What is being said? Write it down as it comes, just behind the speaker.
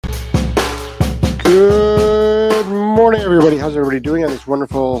everybody. How's everybody doing on this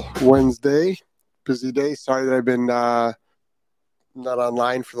wonderful Wednesday? Busy day. Sorry that I've been not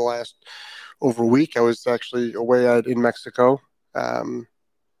online for the last over a week. I was actually away in Mexico.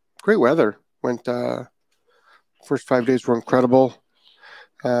 Great weather. Went first 5 days were incredible.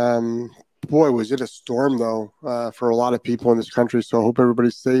 Boy, was it a storm though for a lot of people in this country. So I hope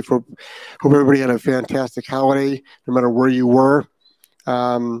everybody's safe. Hope everybody had a fantastic holiday, no matter where you were.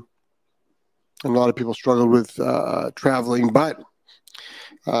 And a lot of people struggled with traveling, but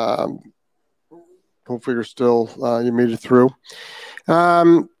hopefully you made it through.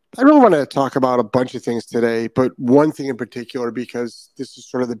 I really want to talk about a bunch of things today, but one thing in particular, because this is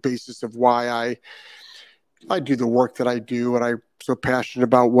sort of the basis of why I do the work that I do, and I'm so passionate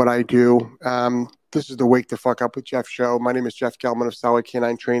about what I do. This is the Wake the Fuck Up with Jeff show. My name is Jeff Gelman of Solid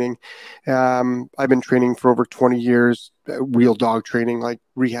Canine Training. I've been training for over 20 years, real dog training, like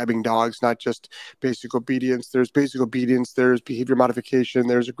rehabbing dogs, not just basic obedience. There's basic obedience, there's behavior modification,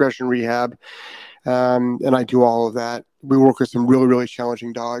 there's aggression rehab, and I do all of that. We work with some really, really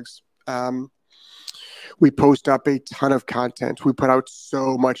challenging dogs. We post up a ton of content. We put out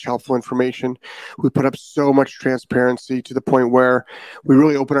so much helpful information. We put up so much transparency to the point where we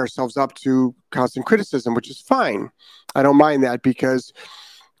really open ourselves up to constant criticism, which is fine. I don't mind that, because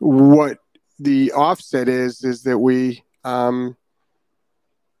what the offset is that we're going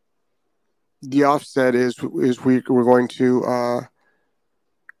to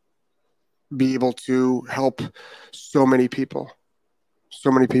be able to help so many people.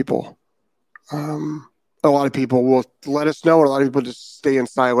 A lot of people will let us know, and a lot of people just stay in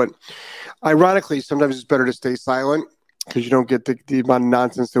silent. Ironically, sometimes it's better to stay silent because you don't get the amount of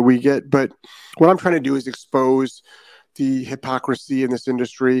nonsense that we get. But what I'm trying to do is expose the hypocrisy in this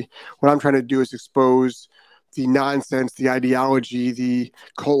industry. What I'm trying to do is expose the nonsense, the ideology, the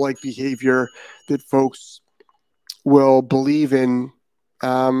cult-like behavior that folks will believe in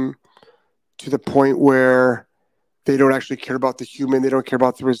to the point where they don't actually care about the human. They don't care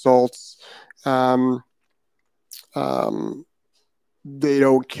about the results. They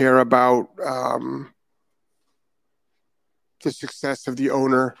don't care about the success of the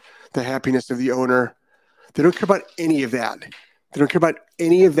owner, the happiness of the owner. They don't care about any of that. They don't care about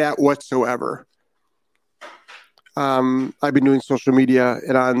any of that whatsoever. I've been doing social media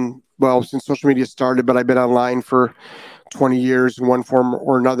since social media started, but I've been online for 20 years in one form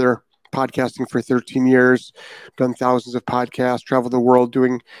or another, podcasting for 13 years, done thousands of podcasts, traveled the world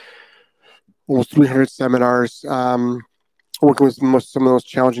doing almost 300 seminars, working with some of the most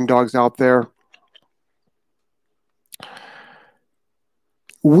challenging dogs out there.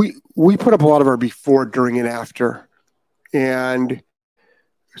 We put up a lot of our before, during, and after. And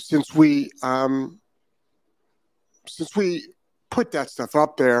since we put that stuff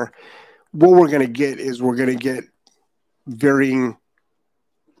up there, what we're going to get varying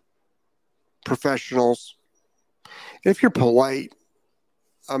professionals. If you're polite,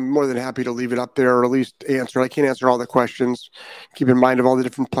 I'm more than happy to leave it up there, or at least answer. I can't answer all the questions. Keep in mind of all the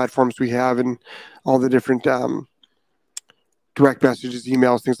different platforms we have and all the different direct messages,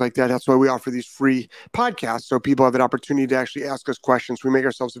 emails, things like that. That's why we offer these free podcasts, so people have an opportunity to actually ask us questions. We make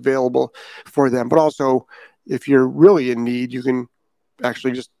ourselves available for them. But also, if you're really in need, you can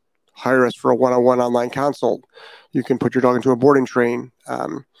actually just hire us for a one-on-one online consult. You can put your dog into a board and train.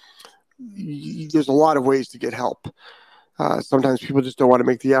 There's a lot of ways to get help. Sometimes people just don't want to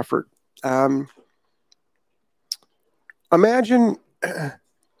make the effort. Imagine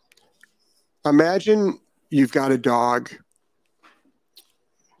you've got a dog,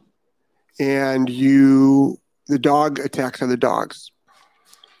 and the dog attacks other dogs.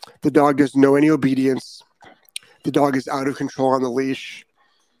 The dog doesn't know any obedience. The dog is out of control on the leash,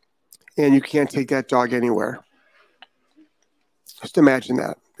 and you can't take that dog anywhere. Just imagine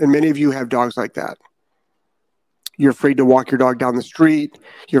that. And many of you have dogs like that. You're afraid to walk your dog down the street.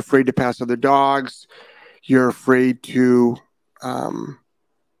 You're afraid to pass other dogs. You're afraid to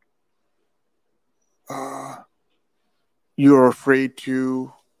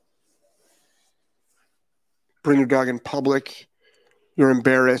bring your dog in public. You're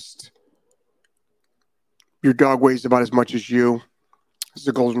embarrassed. Your dog weighs about as much as you. This is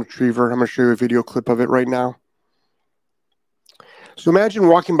a golden retriever. I'm going to show you a video clip of it right now. So imagine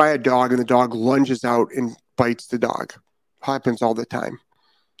walking by a dog and the dog lunges out and bites the dog. Happens all the time.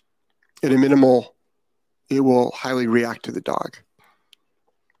 At a minimal, it will highly react to the dog.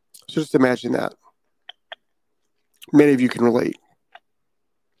 So just imagine that. Many of you can relate.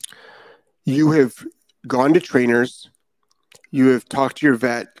 You have gone to trainers. You have talked to your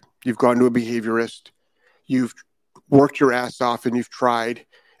vet. You've gone to a behaviorist. You've worked your ass off and you've tried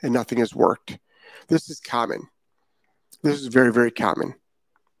and nothing has worked. This is common. This is very, very common.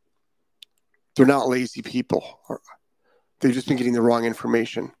 They're not lazy people. They've just been getting the wrong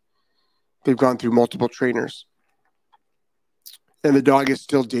information. They've gone through multiple trainers. And the dog is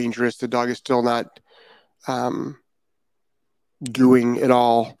still dangerous. The dog is still not doing it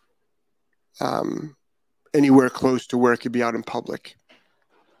all anywhere close to where it could be out in public.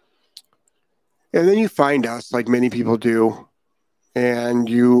 And then you find us, like many people do, and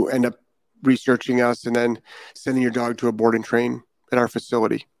you end up researching us and then sending your dog to a board and train at our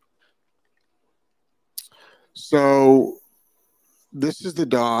facility. So this is the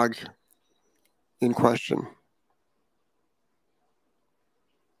dog in question.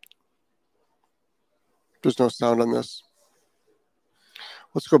 There's no sound on this.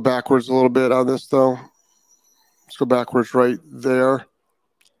 Let's go backwards a little bit on this, though. Let's go backwards right there.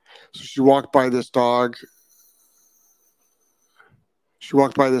 So she walked by this dog. She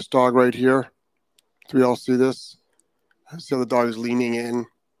walked by this dog right here. Do we all see this? See how the dog is leaning in?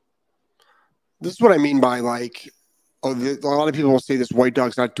 This is what I mean by, like, a lot of people will say this white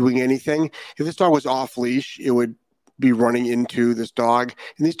dog's not doing anything. If this dog was off leash, it would be running into this dog.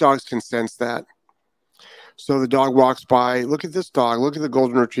 And these dogs can sense that. So the dog walks by. Look at this dog. Look at the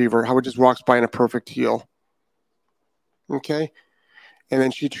golden retriever, how it just walks by in a perfect heel. Okay? And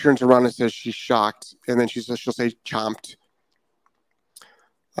then she turns around and says she's shocked. And then she'll say chomped.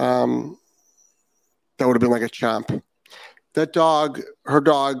 That would have been like a chomp. That dog, her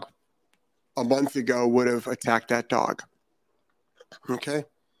dog, a month ago would have attacked that dog. Okay?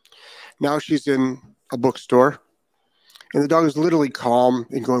 Now she's in a bookstore. And the dog is literally calm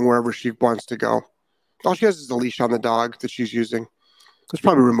and going wherever she wants to go. All she has is a leash on the dog that she's using. There's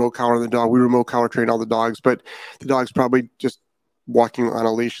probably a remote collar on the dog. We remote collar train all the dogs, but the dog's probably just walking on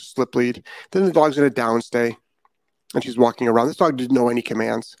a leash, slip lead. Then the dog's in a downstay, and she's walking around. This dog didn't know any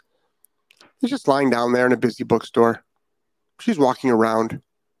commands. He's just lying down there in a busy bookstore. She's walking around.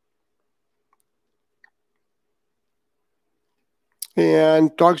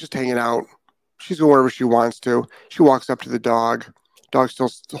 And dog's just hanging out. She's going wherever she wants to. She walks up to the dog. Dog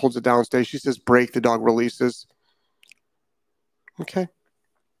still holds it downstay. She says break. The dog releases. Okay.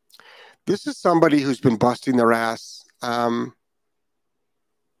 This is somebody who's been busting their ass.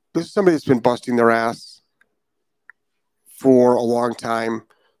 This is somebody that's been busting their ass for a long time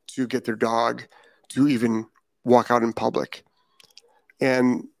to get their dog to even walk out in public.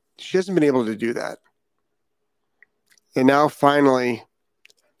 And she hasn't been able to do that. And now finally,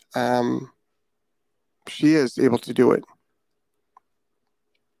 she is able to do it.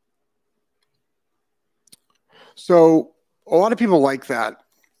 So a lot of people like that.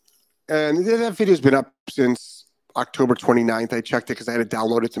 And that video's been up since October 29th. I checked it because I had to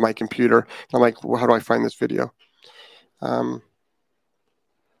download it to my computer. And I'm like, well, how do I find this video?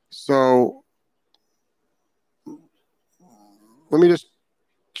 So let me just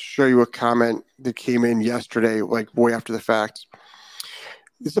show you a comment that came in yesterday, like way after the fact.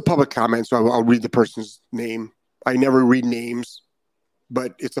 This is a public comment, so I'll read the person's name. I never read names,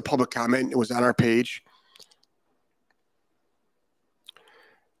 but it's a public comment. It was on our page.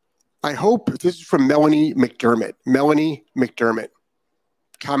 I hope this is from Melanie McDermott. Melanie McDermott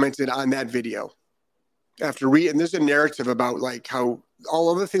commented on that video. And there's a narrative about like how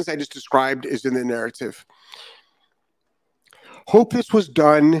all of the things I just described is in the narrative. Hope this was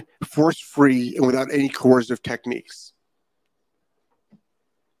done force-free and without any coercive techniques.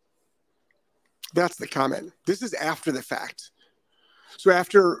 That's the comment. This is after the fact. So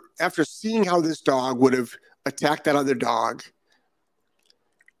after seeing how this dog would have attacked that other dog,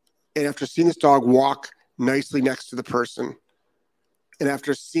 and after seeing this dog walk nicely next to the person, and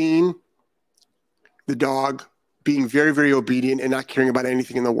after seeing the dog being very, very obedient and not caring about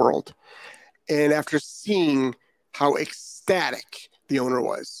anything in the world, and after seeing how ecstatic the owner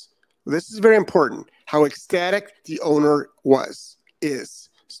was, this is very important, how ecstatic the owner is,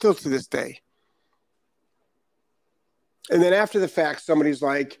 still to this day. And then after the fact, somebody's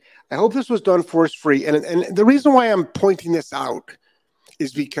like, I hope this was done force-free. And the reason why I'm pointing this out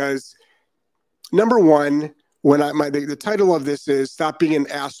is because, number one, when the title of this is Stop Being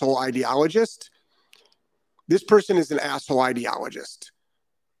an Asshole Ideologist. This person is an asshole ideologist.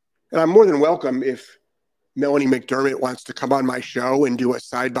 And I'm more than welcome if Melanie McDermott wants to come on my show and do a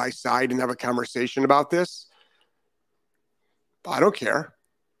side-by-side and have a conversation about this. I don't care.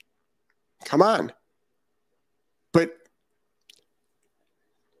 Come on. But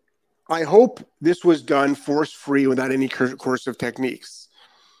I hope this was done force-free without any coercive techniques.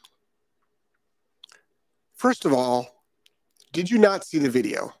 First of all, did you not see the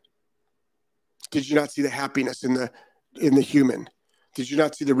video? Did you not see the happiness in the human? Did you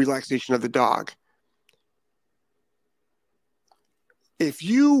not see the relaxation of the dog? If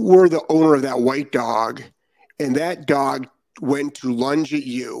you were the owner of that white dog and that dog went to lunge at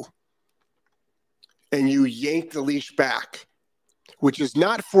you and you yanked the leash back, which is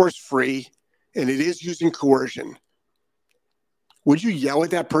not force-free and it is using coercion, would you yell at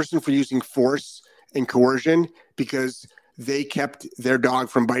that person for using force and coercion because they kept their dog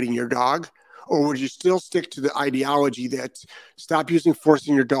from biting your dog? Or would you still stick to the ideology that stop using force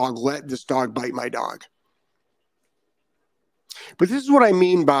in your dog, let this dog bite my dog? But this is what I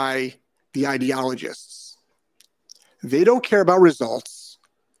mean by the ideologists. They don't care about results,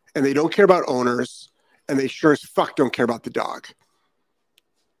 and they don't care about owners, and they sure as fuck don't care about the dog.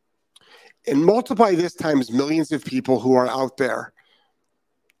 And multiply this times millions of people who are out there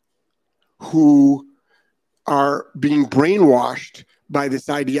who are being brainwashed by this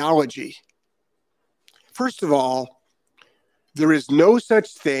ideology. First of all, there is no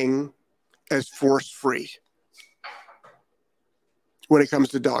such thing as force-free when it comes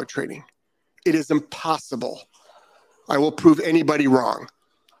to dog training. It is impossible. I will prove anybody wrong.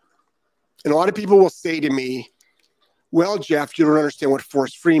 And a lot of people will say to me, well, Jeff, you don't understand what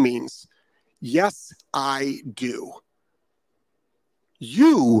force-free means. Yes, I do.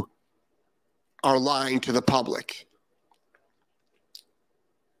 You are lying to the public.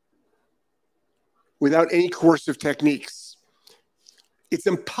 Without any coercive techniques. It's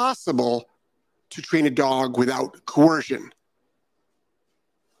impossible to train a dog without coercion.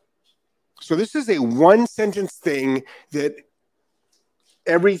 So this is a one-sentence thing that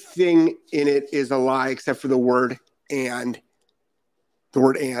everything in it is a lie except for the word and. The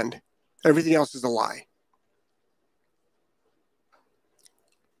word and. Everything else is a lie.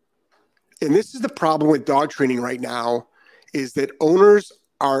 And this is the problem with dog training right now, is that owners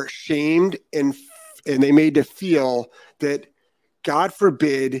are shamed and they made to feel that, God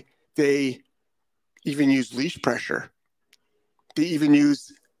forbid, they even use leash pressure. They even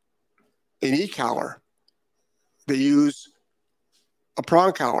use an e-collar. They use a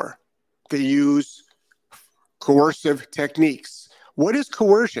prong collar. They use coercive techniques. What is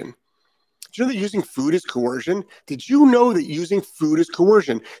coercion? Did you know that using food is coercion? Did you know that using food is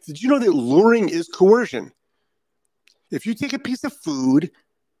coercion? Did you know that luring is coercion? If you take a piece of food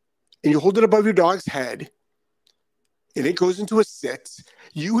and you hold it above your dog's head and it goes into a sit,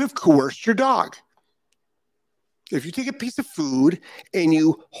 you have coerced your dog. If you take a piece of food and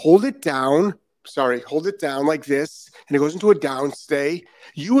you hold it down like this, and it goes into a down stay,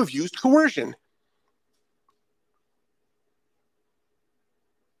 you have used coercion.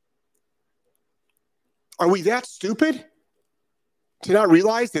 Are we that stupid to not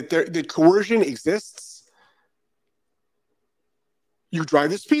realize that that coercion exists? You drive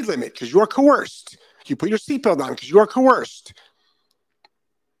the speed limit because you are coerced. You put your seatbelt on because you are coerced.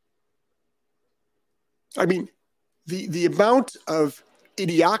 I mean, the amount of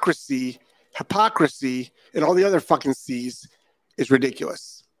idiocracy, hypocrisy, and all the other fucking C's is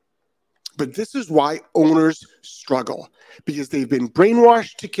ridiculous. But this is why owners struggle, because they've been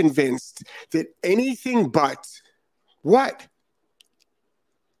brainwashed to convinced that anything but what?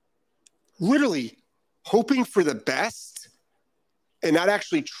 Literally hoping for the best and not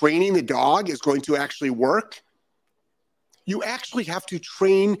actually training the dog is going to actually work. You actually have to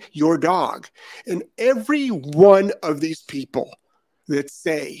train your dog. And every one of these people that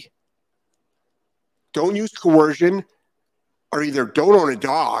say don't use coercion or either don't own a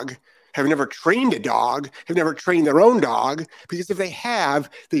dog, have never trained a dog, have never trained their own dog, because if they have,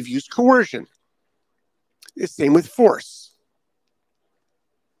 they've used coercion. The same with force.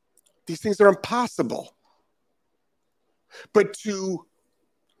 These things are impossible. But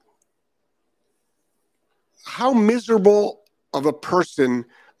how miserable of a person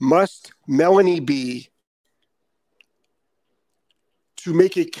must Melanie be to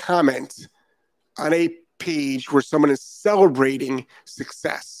make a comment on a page where someone is celebrating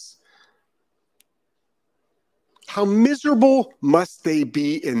success? How miserable must they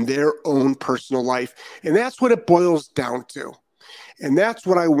be in their own personal life? And that's what it boils down to. And that's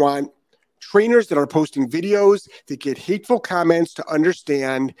what I want trainers that are posting videos that get hateful comments to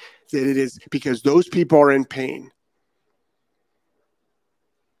understand, that it is because those people are in pain.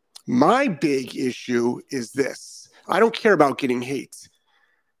 My big issue is this. I don't care about getting hate.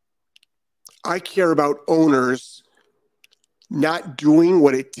 I care about owners not doing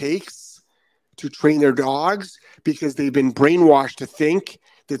what it takes to train their dogs because they've been brainwashed to think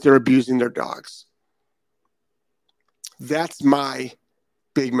that they're abusing their dogs. That's my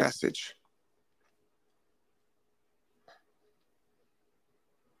big message.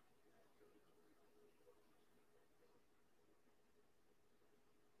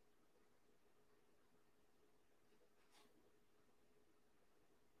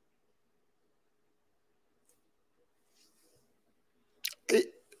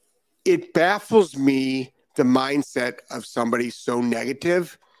 It baffles me, the mindset of somebody so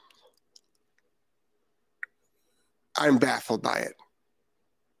negative. I'm baffled by it.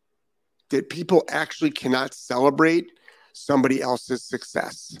 That people actually cannot celebrate somebody else's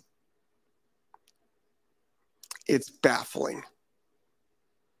success. It's baffling.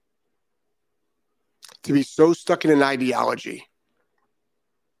 To be so stuck in an ideology.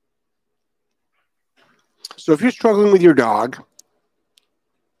 So if you're struggling with your dog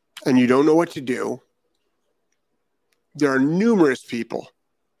and you don't know what to do, there are numerous people,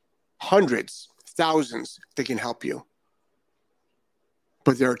 hundreds, thousands that can help you.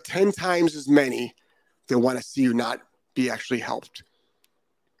 But there are 10 times as many that want to see you not be actually helped.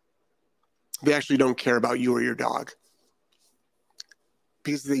 They actually don't care about you or your dog.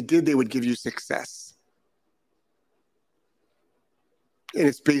 Because if they did, they would give you success. And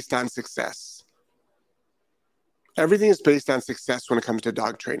it's based on success. Everything is based on success when it comes to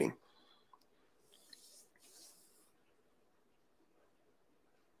dog training.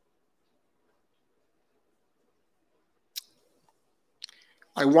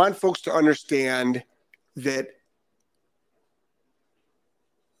 I want folks to understand that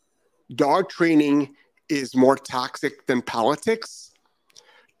dog training is more toxic than politics.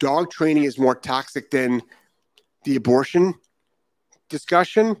 Dog training is more toxic than the abortion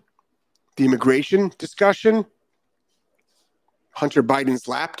discussion, the immigration discussion, Hunter Biden's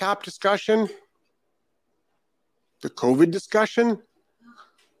laptop discussion, the COVID discussion,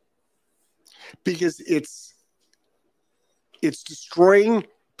 because it's destroying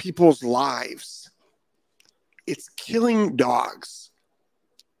people's lives. It's killing dogs.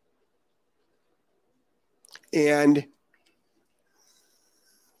 And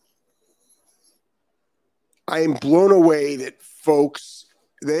I am blown away that folks,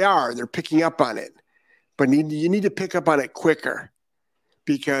 they're picking up on it. But you need to pick up on it quicker,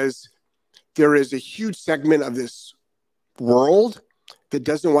 because there is a huge segment of this world that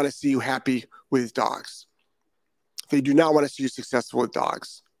doesn't want to see you happy with dogs. They do not want to see you successful with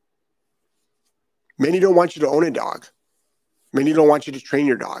dogs. Many don't want you to own a dog. Many don't want you to train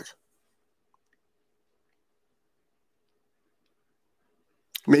your dog.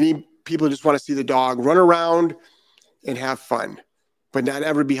 Many people just want to see the dog run around and have fun, but not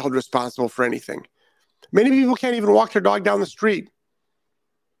ever be held responsible for anything. Many people can't even walk their dog down the street.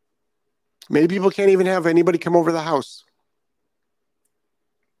 Many people can't even have anybody come over the house.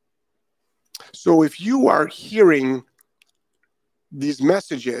 So if you are hearing these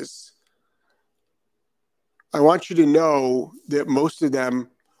messages, I want you to know that most of them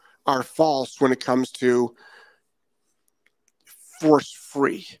are false when it comes to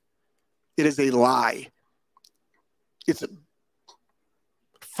force-free. It is a lie.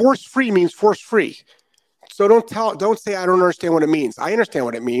 Force-free means force-free. So don't say I don't understand what it means. I understand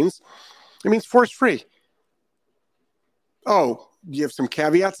what it means. It means force-free. Oh, you have some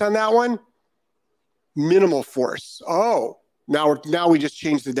caveats on that one? Minimal force. Oh, now we just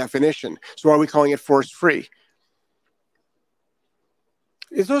changed the definition. So why are we calling it force-free?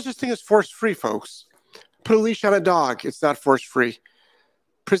 There's no such thing as force-free, folks. Put a leash on a dog. It's not force-free.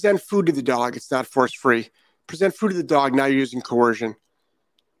 Present food to the dog. It's not force-free. Present food to the dog. Now you're using coercion.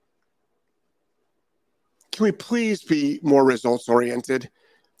 Can we please be more results-oriented,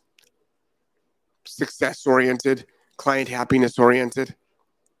 success-oriented, client happiness-oriented,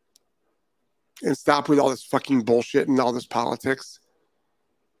 and stop with all this fucking bullshit and all this politics?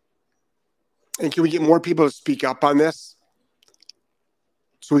 And can we get more people to speak up on this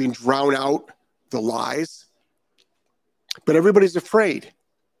so we can drown out the lies? But everybody's afraid.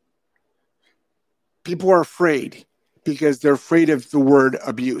 People are afraid because they're afraid of the word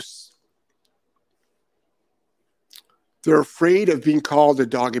abuse. They're afraid of being called a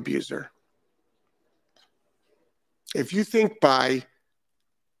dog abuser. If you think by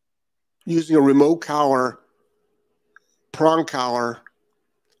using a remote collar, prong collar,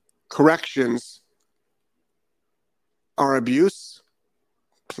 corrections are abuse,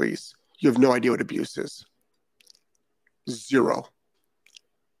 please, you have no idea what abuse is. Zero.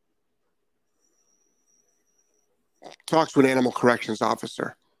 Talk to an animal corrections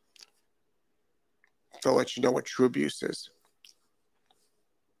officer. They'll let you know what true abuse is.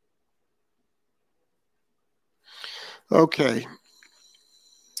 Okay.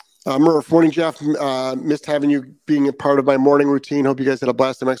 Murph, morning, Jeff. Missed having you being a part of my morning routine. Hope you guys had a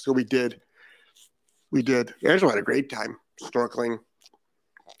blast in Mexico. We did. Angela had a great time. Snorkeling,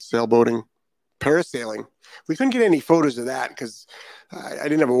 sailboating, parasailing. We couldn't get any photos of that because I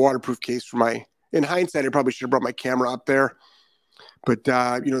didn't have a waterproof case for my... In hindsight, I probably should have brought my camera up there. But,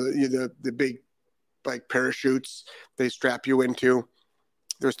 the big like parachutes they strap you into.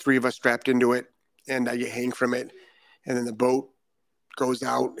 There's 3 of us strapped into it, and you hang from it, and then the boat goes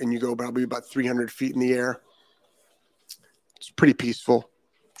out, and you go probably about 300 feet in the air. It's pretty peaceful.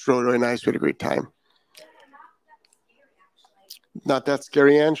 It's really, really nice. We had a great time. Not that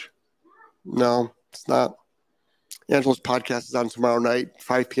scary, Ange? No, it's not. Angela's podcast is on tomorrow night,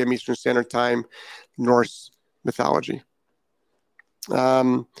 5 p.m. Eastern Standard Time, Norse mythology.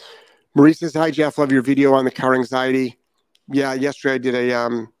 Marie says, hi, Jeff. Love your video on the car anxiety. Yeah, yesterday I did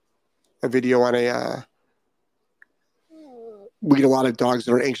a video on we get a lot of dogs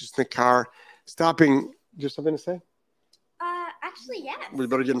that are anxious in the car. Stopping. Do you have something to say? Actually, yes. We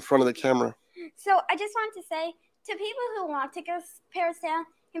better get in front of the camera. So I just wanted to say to people who want to go parasailing,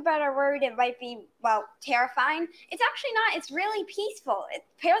 but are worried it might be, well, terrifying. It's actually not. It's really peaceful.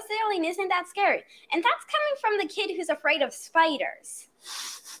 Parasailing isn't that scary. And that's coming from the kid who's afraid of spiders.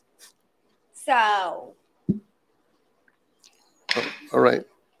 So. All right.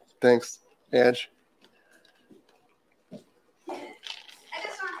 Thanks, Ange. I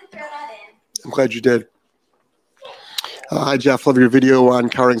just wanted to throw that in. I'm glad you did. Hi, Jeff. Love your video on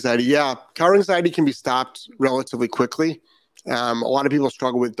car anxiety. Yeah, car anxiety can be stopped relatively quickly. A lot of people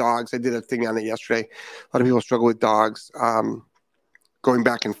struggle with dogs. I did a thing on it yesterday. A lot of people struggle with dogs going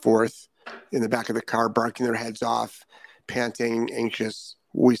back and forth in the back of the car, barking their heads off, panting, anxious.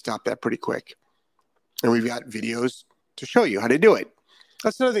 We stop that pretty quick. And we've got videos to show you how to do it.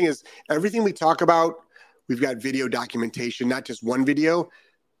 That's another thing is everything we talk about, we've got video documentation, not just one video,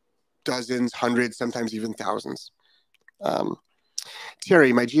 dozens, hundreds, sometimes even thousands.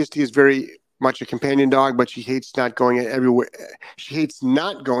 Terry, my GST is very much a companion dog, but she hates not going everywhere. She hates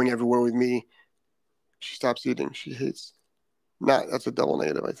not going everywhere with me. She stops eating. She hates not. That's a double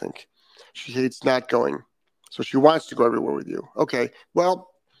negative, I think. She hates not going. So she wants to go everywhere with you. Okay. Well,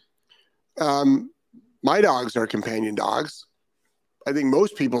 my dogs are companion dogs. I think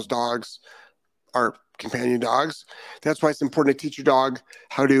most people's dogs are companion dogs. That's why it's important to teach your dog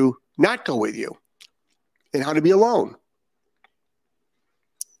how to not go with you and how to be alone.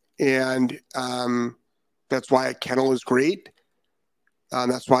 And that's why a kennel is great.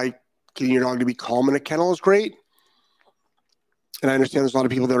 That's why getting your dog to be calm in a kennel is great. And I understand there's a lot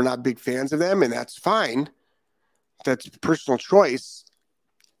of people that are not big fans of them, and that's fine. That's personal choice.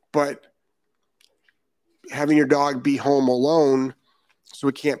 But having your dog be home alone so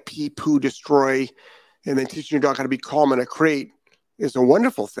it can't pee, poo, destroy, and then teaching your dog how to be calm in a crate is a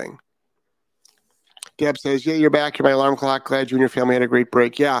wonderful thing. Deb says, yeah, you're back. You're my alarm clock. Glad you and your family had a great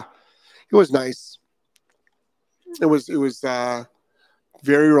break. Yeah, it was nice. It was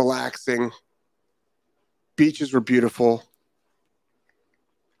very relaxing. Beaches were beautiful.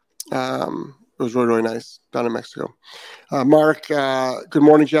 It was really, really nice down in Mexico. Mark, good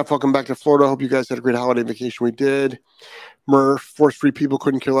morning, Jeff. Welcome back to Florida. Hope you guys had a great holiday vacation. We did. Murph, force-free people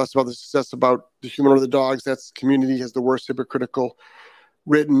couldn't care less about the success about the human or the dogs. That's community has the worst hypocritical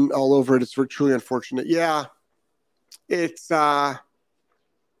written all over it. It's truly unfortunate. Yeah, it's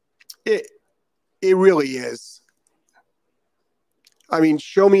it really is. I mean,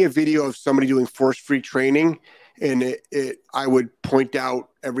 show me a video of somebody doing force-free training, and I would point out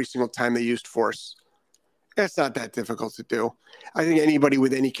every single time they used force. It's not that difficult to do. I think anybody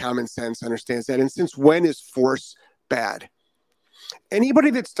with any common sense understands that. And since when is force bad?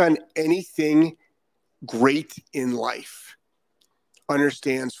 Anybody that's done anything great in life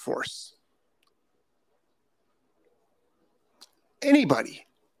understands force. Anybody.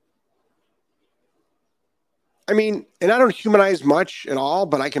 I mean, and I don't humanize much at all,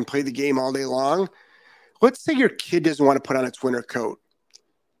 but I can play the game all day long. Let's say your kid doesn't want to put on its winter coat.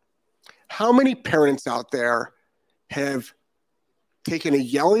 How many parents out there have taken a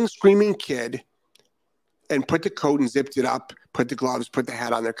yelling, screaming kid and put the coat and zipped it up, put the gloves, put the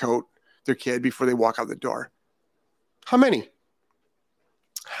hat on their kid before they walk out the door? How many?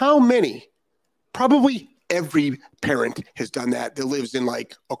 How many? Probably every parent has done that lives in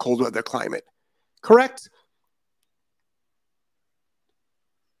like a cold weather climate. Correct?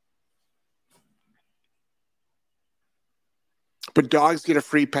 But dogs get a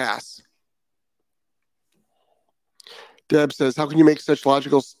free pass. Deb says, how can you make such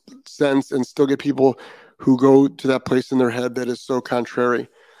logical sense and still get people who go to that place in their head that is so contrary?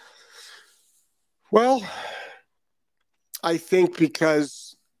 Well, I think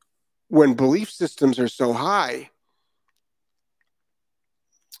because when belief systems are so high,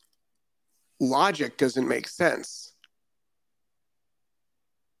 logic doesn't make sense.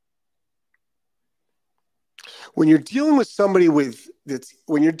 When you're dealing with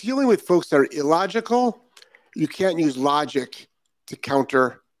when you're dealing with folks that are illogical, you can't use logic to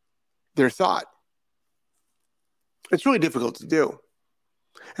counter their thought. It's really difficult to do.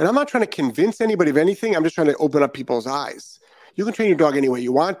 And I'm not trying to convince anybody of anything. I'm just trying to open up people's eyes. You can train your dog any way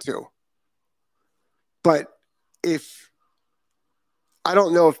you want to. But I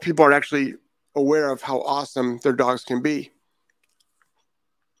don't know if people are actually aware of how awesome their dogs can be.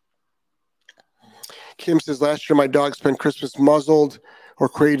 Kim says, last year my dog spent Christmas muzzled or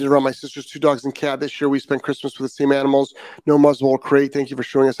crated around my sister's 2 dogs and cat. This year we spent Christmas with the same animals. No muzzle or crate. Thank you for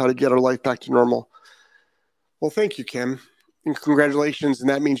showing us how to get our life back to normal. Well, thank you, Kim. And congratulations. And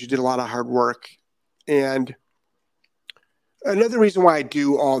that means you did a lot of hard work. And another reason why I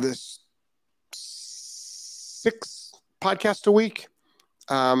do all this 6 podcasts a week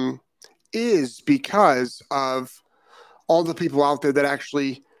is because of all the people out there that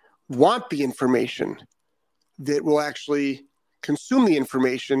actually want the information, that will actually consume the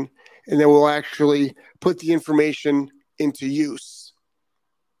information, and that will actually put the information into use.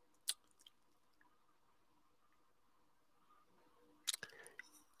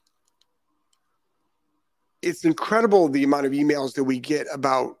 It's incredible the amount of emails that we get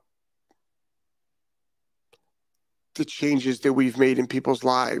about the changes that we've made in people's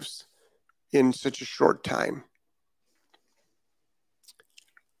lives in such a short time.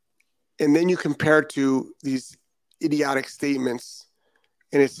 And then you compare to these idiotic statements,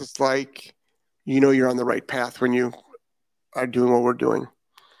 and it's just like, you're on the right path when you are doing what we're doing.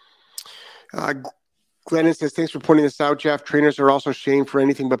 Glennon says, thanks for pointing this out, Jeff. Trainers are also shamed for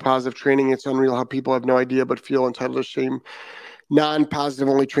anything but positive training. It's unreal how people have no idea but feel entitled to shame non-positive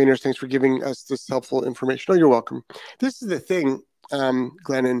only trainers. Thanks for giving us this helpful information. Oh, you're welcome. This is the thing,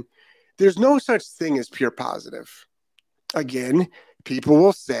 Glennon. There's no such thing as pure positive. Again, people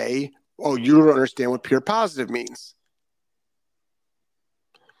will say, oh, you don't understand what pure positive means.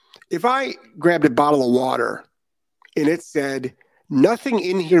 If I grabbed a bottle of water and it said, nothing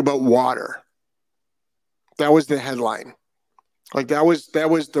in here but water, that was the headline. Like that was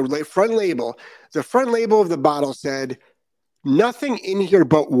the front label. The front label of the bottle said, nothing in here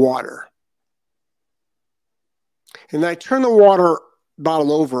but water. And I turn the water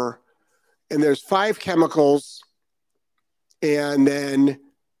bottle over, and there's 5 chemicals, and then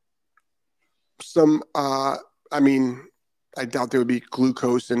some, I doubt there would be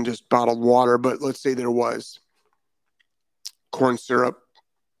glucose in just bottled water, but let's say there was corn syrup.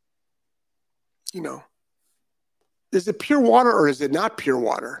 Is it pure water or is it not pure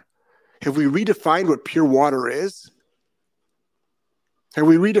water? Have we redefined what pure water is? Have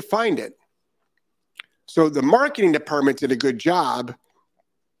we redefined it? So the marketing department did a good job,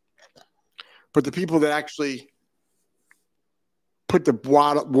 but the people that actually put the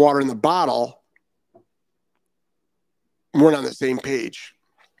water in the bottle weren't on the same page.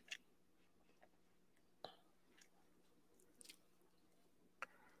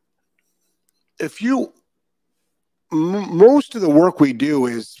 Most of the work we do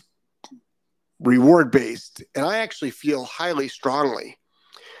is reward-based, and I actually feel highly strongly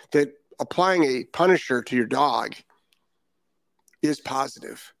that applying a punisher to your dog is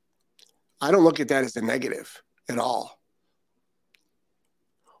positive. I don't look at that as a negative at all.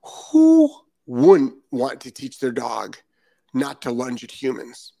 Who wouldn't want to teach their dog not to lunge at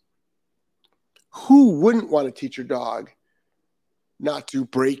humans? Who wouldn't want to teach your dog not to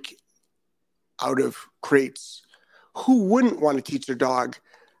break out of crates? Who wouldn't want to teach their dog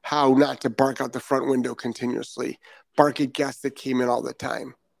how not to bark out the front window continuously, bark at guests that came in all the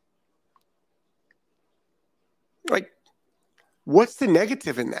time? Like, what's the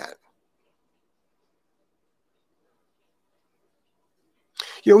negative in that?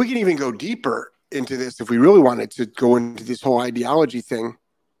 We can even go deeper into this if we really wanted to go into this whole ideology thing.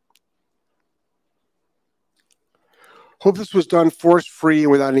 Hope this was done force-free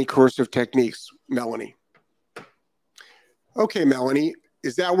and without any coercive techniques, Melanie. Okay, Melanie,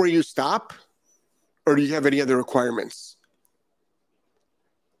 is that where you stop? Or do you have any other requirements?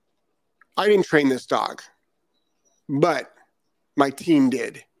 I didn't train this dog, but my team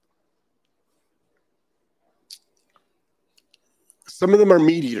did. Some of them are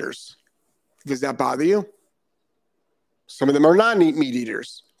meat eaters. Does that bother you? Some of them are non-meat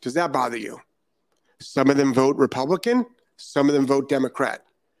eaters. Does that bother you? Some of them vote Republican. Some of them vote Democrat.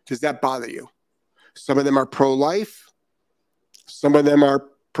 Does that bother you? Some of them are pro-life. Some of them are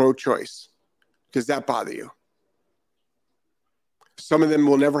pro-choice. Does that bother you? Some of them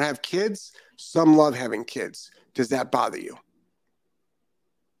will never have kids. Some love having kids. Does that bother you?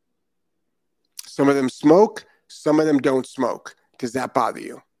 Some of them smoke. Some of them don't smoke. Does that bother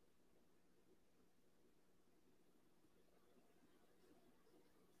you?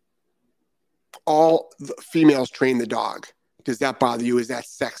 All the females train the dog. Does that bother you? Is that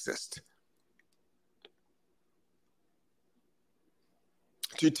sexist?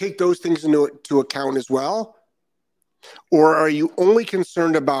 Do you take those things into account as well? Or are you only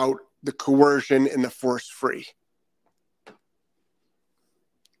concerned about the coercion and the force-free?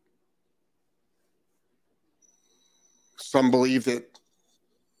 Some believe that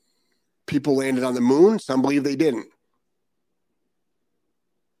people landed on the moon. Some believe they didn't.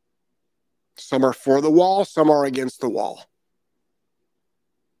 Some are for the wall. Some are against the wall.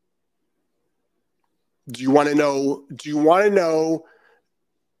 Do you want to know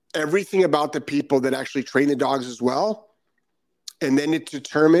everything about the people that actually train the dogs as well? And then to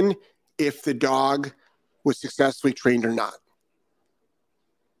determine if the dog was successfully trained or not?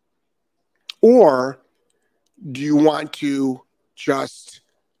 Or do you want to just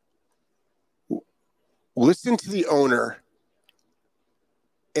listen to the owner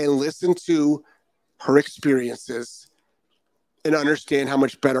and listen to her experiences and understand how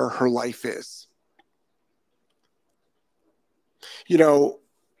much better her life is? You know,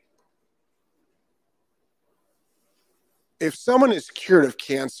 if someone is cured of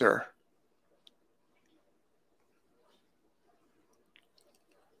cancer,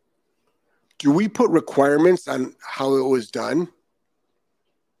 do we put requirements on how it was done?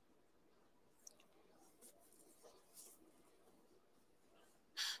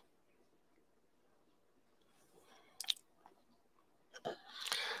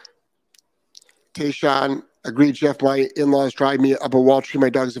 Tayshawn, agreed, Jeff. My in-laws drive me up a wall, treat my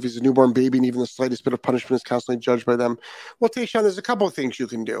dog as if he's a newborn baby, and even the slightest bit of punishment is constantly judged by them. Well, Tayshawn, there's a couple of things you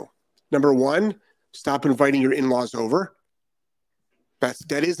can do. Number one, stop inviting your in-laws over.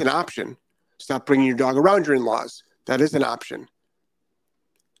 That is an option. Stop bringing your dog around your in-laws. That is an option.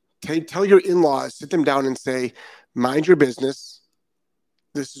 Tell your in-laws, sit them down and say, mind your business.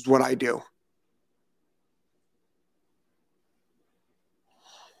 This is what I do.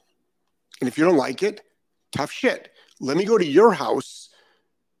 And if you don't like it, tough shit. Let me go to your house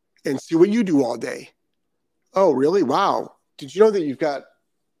and see what you do all day. Oh, really? Wow. Did you know that you've got,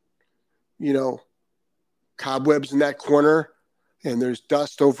 cobwebs in that corner and there's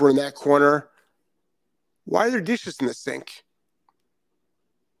dust over in that corner? Why are there dishes in the sink?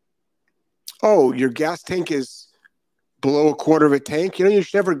 Oh, your gas tank is below a quarter of a tank? You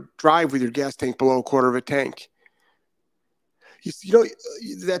should never drive with your gas tank below a quarter of a tank.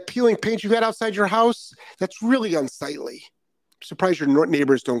 That peeling paint you got outside your house, that's really unsightly. I'm surprised your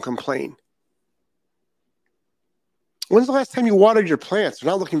neighbors don't complain. When's the last time you watered your plants? They're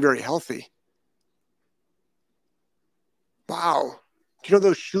not looking very healthy. Wow. Do you know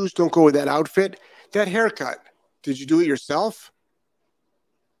those shoes don't go with that outfit? That haircut, did you do it yourself?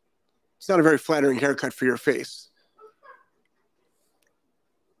 It's not a very flattering haircut for your face.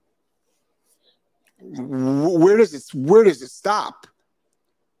 Where does it stop?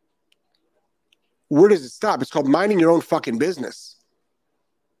 Where does it stop? It's called minding your own fucking business.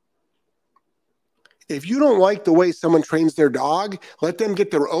 If you don't like the way someone trains their dog, let them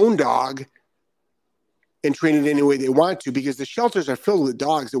get their own dog and train it any way they want to, because the shelters are filled with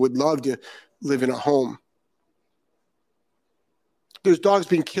dogs that would love to live in a home. There's dogs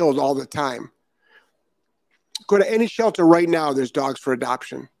being killed all the time. Go to any shelter right now, there's dogs for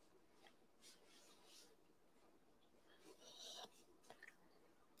adoption.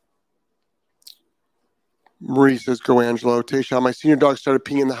 Marie says, go Angelo. Tayshawn, my senior dog started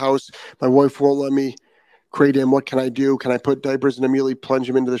peeing in the house. My wife won't let me crate him. What can I do? Can I put diapers and immediately plunge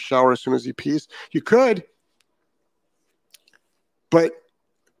him into the shower as soon as he pees? You could. But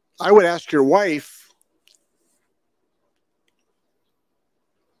I would ask your wife,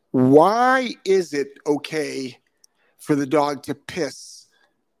 why is it okay for the dog to piss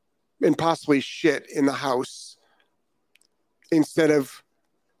and possibly shit in the house instead of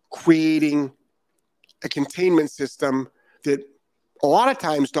creating a containment system that a lot of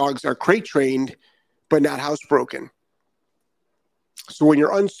times dogs are crate trained, but not housebroken. So when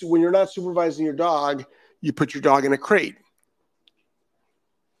you're not supervising your dog, you put your dog in a crate.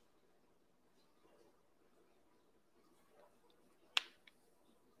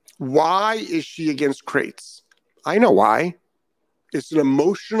 Why is she against crates? I know why. It's an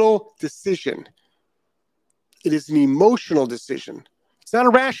emotional decision. It is an emotional decision. It's not a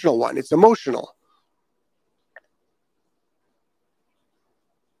rational one. It's emotional.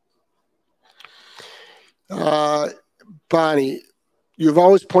 Bonnie, you've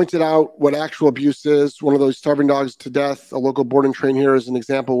always pointed out what actual abuse is. One of those starving dogs to death. A local board and train here is an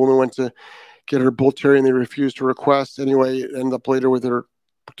example. A woman went to get her bull terrier and they refused to request. Anyway, it ended up later with her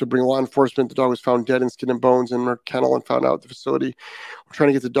to bring law enforcement. The dog was found dead in skin and bones in her kennel and found out at the facility. We're trying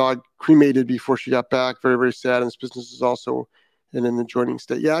to get the dog cremated before she got back. Very, very sad. And this business is also in an adjoining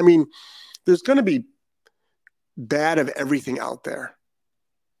state. Yeah, I mean, there's going to be bad of everything out there.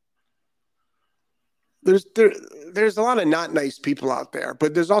 there's a lot of not nice people out there,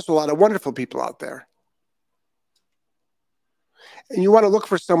 but there's also a lot of wonderful people out there. And you want to look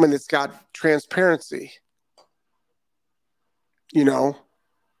for someone that's got transparency. You know,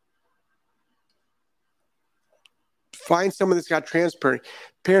 find someone that's got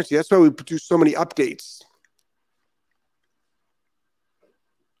transparency. That's why we do so many updates.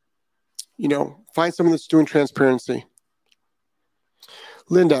 You know, find someone that's doing transparency.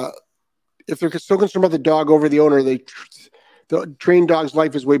 Linda, if they're so concerned about the dog over the owner, the trained dog's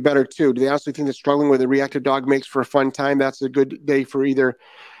life is way better too. Do they honestly think that struggling with a reactive dog makes for a fun time? That's a good day for either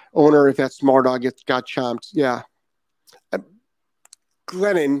owner if that small dog got chomped. Yeah.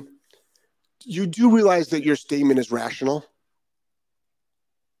 Glennon, you do realize that your statement is rational?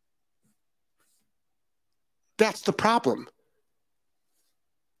 That's the problem.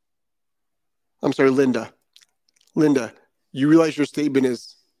 I'm sorry, Linda. Linda, you realize your statement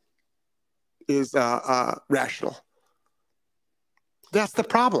is rational. That's the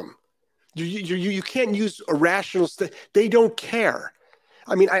problem. You can't use a rational they don't care.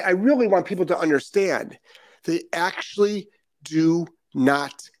 I mean, I really want people to understand they actually do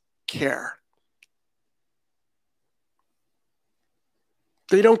not care.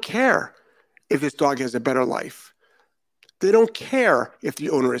 They don't care if this dog has a better life. They don't care if the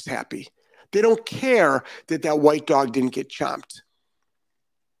owner is happy. They don't care that that white dog didn't get chomped.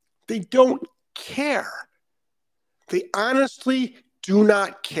 They don't care. They honestly do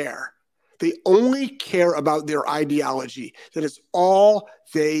not care. They only care about their ideology. That is all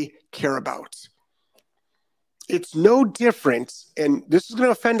they care about. It's no different, and this is going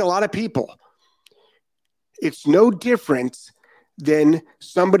to offend a lot of people. It's no different than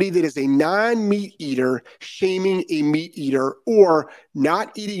somebody that is a non-meat eater shaming a meat eater or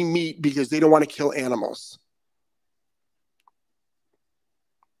not eating meat because they don't want to kill animals.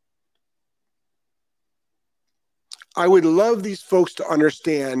 I would love these folks to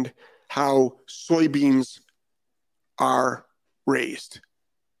understand how soybeans are raised,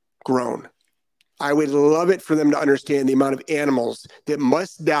 grown. I would love it for them to understand the amount of animals that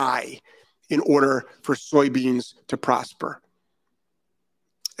must die in order for soybeans to prosper.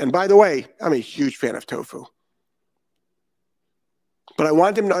 And by the way, I'm a huge fan of tofu. But I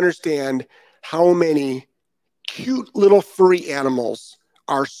want them to understand how many cute little furry animals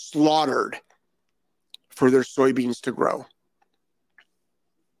are slaughtered for their soybeans to grow.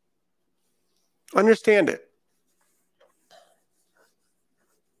 Understand it.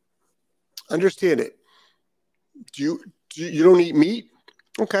 Understand it. You don't eat meat?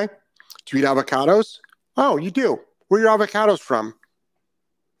 Okay. Do you eat avocados? Oh, you do. Where are your avocados from?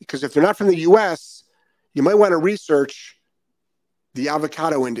 Because if they're not from the U.S., you might want to research the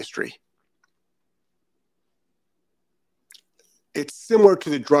avocado industry. It's similar to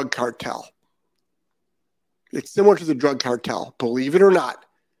the drug cartel. It's similar to the drug cartel. Believe it or not.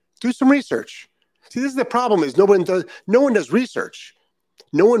 Do some research. See, this is the problem is no one does research.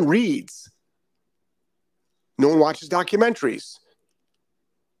 No one reads. No one watches documentaries.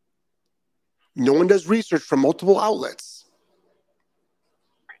 No one does research from multiple outlets.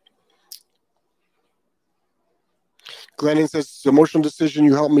 Glennon says, it's an emotional decision.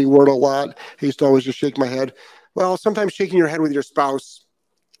 You help me word a lot. I used to always just shake my head. Well, sometimes shaking your head with your spouse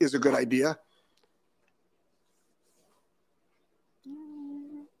is a good idea.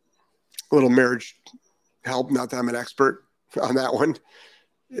 A little marriage help. Not that I'm an expert on that one.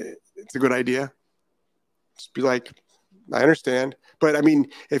 It's a good idea. Just be like, I understand. But I mean,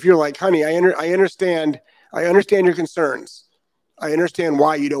 if you're like, honey, I understand your concerns. I understand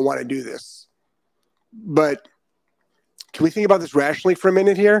why you don't want to do this. But can we think about this rationally for a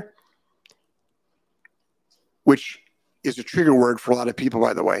minute here? Which is a trigger word for a lot of people,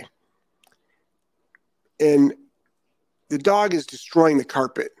 by the way. And the dog is destroying the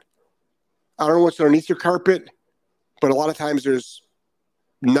carpet. I don't know what's underneath your carpet, but a lot of times there's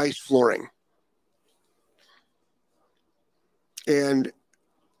nice flooring. And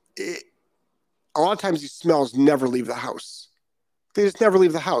a lot of times these smells never leave the house. They just never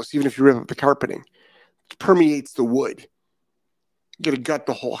leave the house, even if you rip up the carpeting. It permeates the wood. You got to gut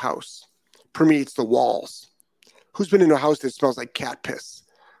the whole house. Permeates the walls. Who's been in a house that smells like cat piss,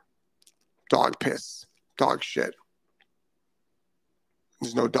 dog shit?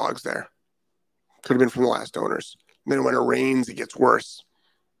 There's no dogs there. Could have been from the last owners. And then when it rains, it gets worse.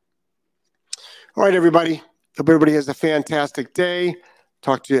 All right, everybody. Hope everybody has a fantastic day.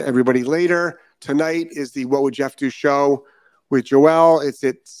 Talk to everybody later. Tonight is the What Would Jeff Do show with Joelle. It's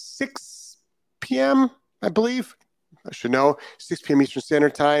at 6 p.m., I believe. I should know. 6 p.m. Eastern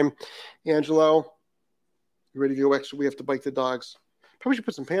Standard Time. Angelo, you ready to go extra? We have to bike the dogs. Probably should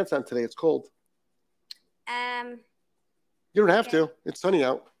put some pants on today. It's cold. You don't have to. It's sunny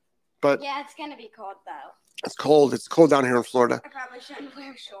out. But yeah, it's going to be cold, though. It's cold. It's cold down here in Florida. I probably shouldn't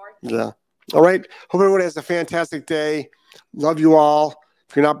wear shorts. Yeah. All right. Hope everyone has a fantastic day. Love you all.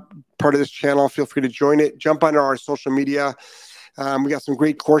 If you're not part of this channel, feel free to join it. Jump onto our social media. We got some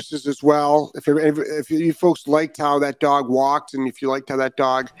great courses as well. If you folks liked how that dog walked, and if you liked how that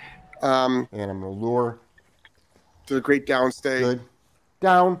dog, and I'm gonna lure to the great downstay. Good.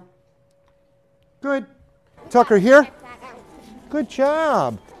 Down. Good. Tucker here. Good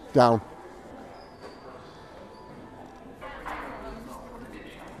job. Down.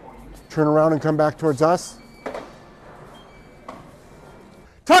 Turn around and come back towards us.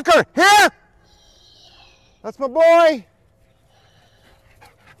 Tucker, here! That's my boy.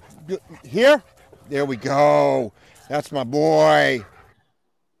 Here? There we go. That's my boy.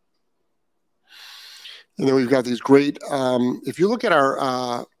 And then we've got these great, if you look at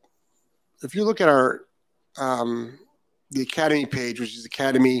our the Academy page, which is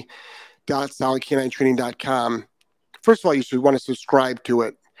academy.solidk9training.com. First of all, you should want to subscribe to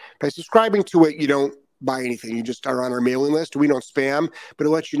it. By subscribing to it, you don't buy anything. You just are on our mailing list. We don't spam, but it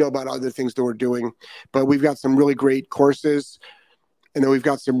lets you know about other things that we're doing. But we've got some really great courses, and then we've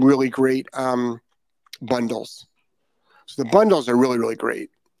got some really great bundles. So the bundles are really, really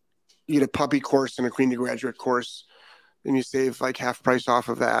great. You get a puppy course and a green to graduate course, and you save like half price off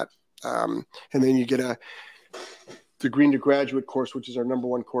of that. And then you get the green to graduate course, which is our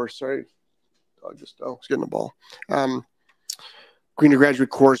 #1 course. Sorry, it's getting the ball. Green to graduate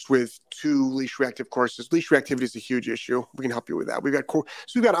course with 2 leash reactive courses. Leash reactivity is a huge issue. We can help you with that. We've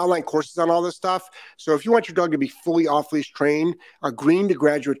got online courses on all this stuff. So if you want your dog to be fully off leash trained, our green to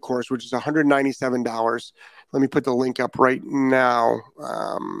graduate course, which is $197. Let me put the link up right now.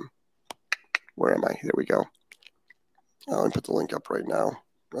 Where am I? There we go. Let me put the link up right now.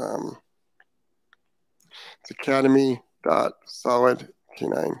 It's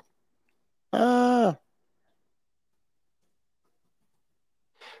academy.solidk9. All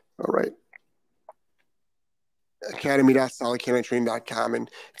right. Academy.solidk9training.com. And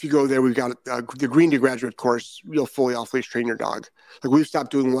if you go there, we've got the green to graduate course. You'll fully off leash train your dog. Like, we've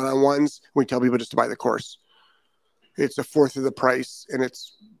stopped doing one-on-ones. We tell people just to buy the course. It's a fourth of the price, and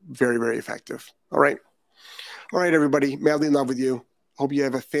it's very, very effective. All right. All right, everybody. Madly in love with you. Hope you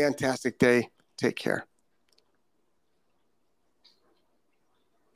have a fantastic day. Take care.